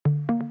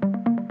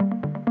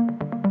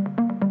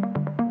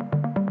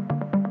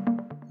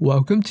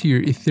Welcome to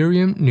your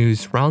Ethereum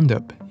News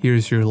Roundup.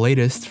 Here's your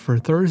latest for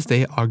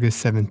Thursday,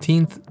 August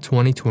 17th,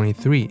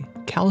 2023.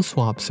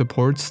 CoW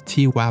supports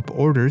TWAP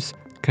orders.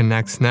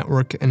 Connext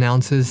Network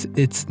announces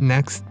its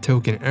next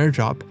token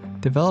airdrop.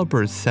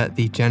 Developers set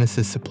the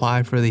Genesis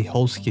supply for the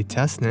Holesky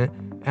testnet.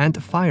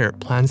 And Fire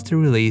plans to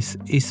release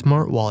a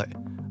smart wallet.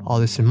 All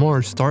this and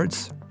more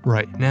starts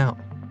right now.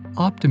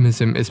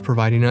 Optimism is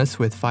providing us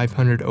with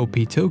 500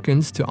 OP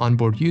tokens to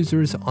onboard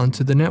users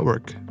onto the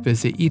network.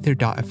 Visit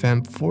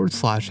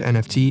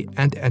ether.fm/NFT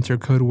and enter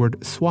code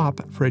word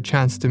SWAP for a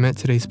chance to mint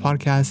today's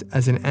podcast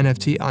as an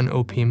NFT on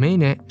OP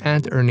mainnet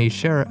and earn a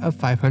share of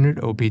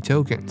 500 OP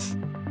tokens.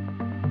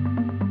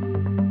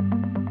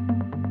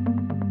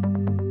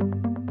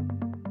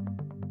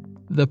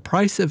 The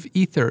price of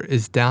Ether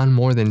is down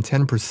more than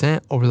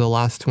 10% over the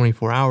last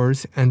 24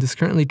 hours and is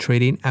currently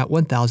trading at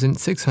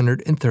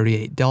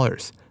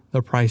 $1,638.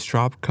 The price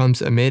drop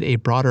comes amid a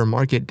broader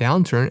market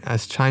downturn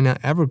as China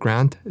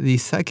Evergrande, the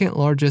second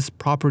largest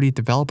property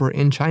developer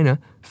in China,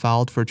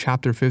 filed for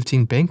Chapter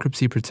 15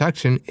 bankruptcy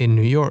protection in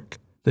New York.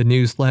 The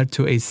news led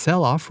to a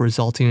sell-off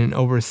resulting in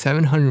over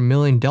 $700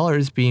 million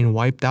being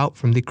wiped out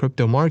from the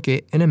crypto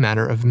market in a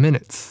matter of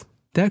minutes.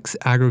 DEX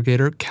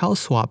aggregator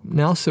CoW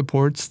now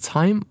supports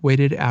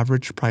time-weighted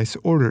average price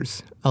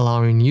orders,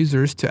 allowing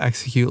users to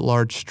execute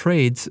large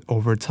trades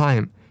over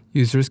time.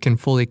 Users can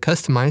fully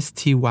customize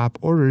TWAP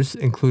orders,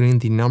 including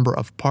the number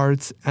of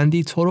parts and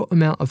the total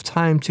amount of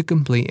time to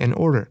complete an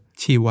order.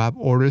 TWAP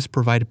orders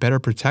provide better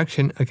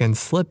protection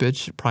against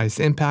slippage, price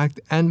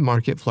impact, and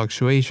market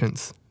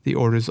fluctuations. The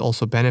orders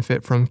also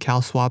benefit from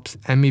CoW's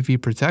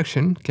MEV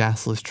protection,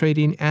 gasless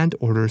trading, and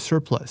order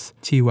surplus.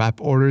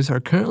 TWAP orders are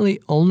currently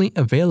only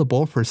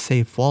available for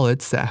safe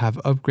wallets that have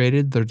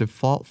upgraded their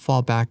default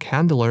fallback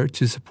handler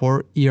to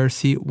support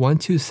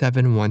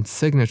ERC-1271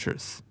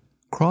 signatures.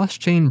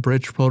 Cross-chain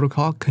bridge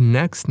protocol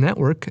Connext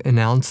Network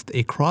announced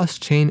a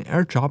cross-chain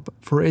airdrop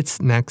for its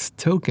next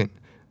token.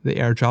 The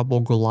airdrop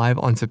will go live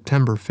on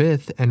September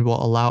 5th and will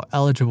allow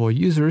eligible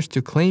users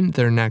to claim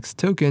their next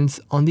tokens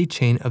on the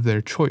chain of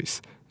their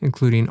choice,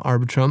 including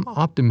Arbitrum,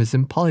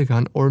 Optimism,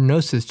 Polygon, or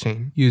Gnosis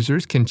chain.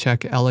 Users can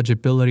check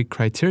eligibility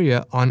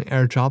criteria on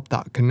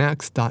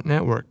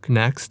airdrop.connext.network.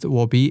 Next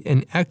will be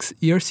an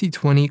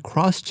XERC20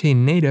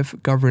 cross-chain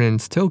native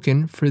governance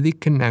token for the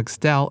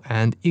Connext DAO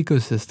and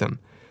ecosystem.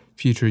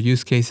 Future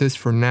use cases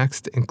for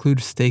Next include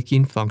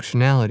staking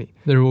functionality.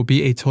 There will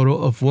be a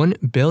total of 1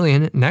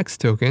 billion Next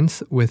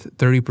tokens, with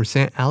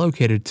 30%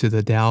 allocated to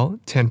the DAO,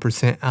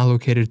 10%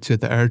 allocated to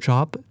the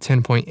airdrop,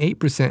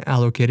 10.8%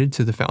 allocated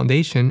to the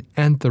foundation,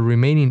 and the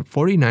remaining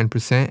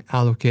 49%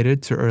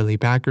 allocated to early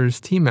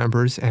backers, team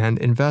members, and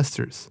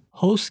investors.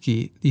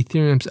 Holesky,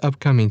 Ethereum's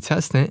upcoming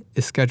testnet,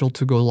 is scheduled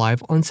to go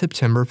live on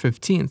September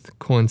 15th,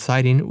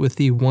 coinciding with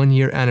the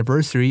one-year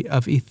anniversary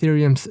of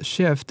Ethereum's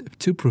shift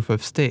to proof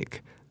of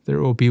stake. There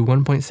will be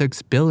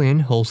 1.6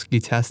 billion Holesky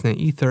testnet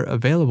Ether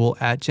available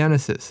at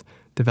Genesis.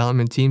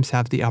 Development teams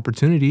have the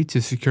opportunity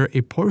to secure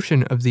a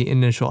portion of the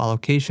initial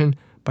allocation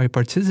by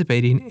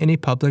participating in a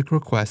public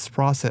request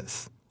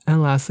process.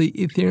 And lastly,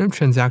 Ethereum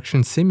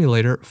transaction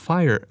simulator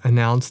Fire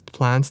announced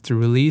plans to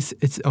release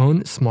its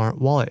own smart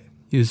wallet.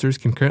 Users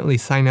can currently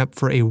sign up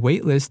for a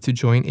waitlist to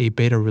join a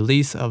beta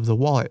release of the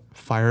wallet.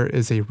 Fire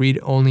is a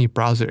read-only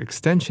browser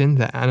extension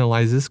that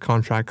analyzes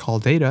contract call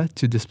data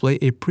to display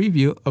a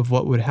preview of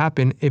what would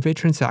happen if a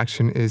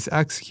transaction is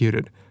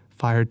executed.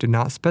 Fire did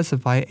not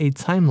specify a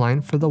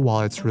timeline for the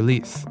wallet's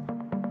release.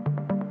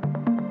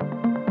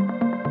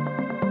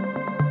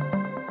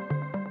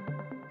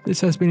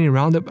 This has been a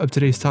roundup of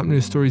today's top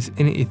news stories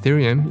in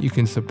Ethereum. You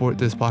can support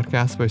this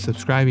podcast by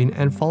subscribing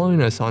and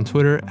following us on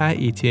Twitter at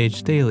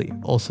ETH Daily.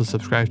 Also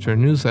subscribe to our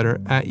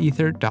newsletter at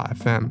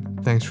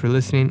ether.fm. Thanks for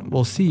listening.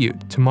 We'll see you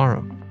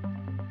tomorrow.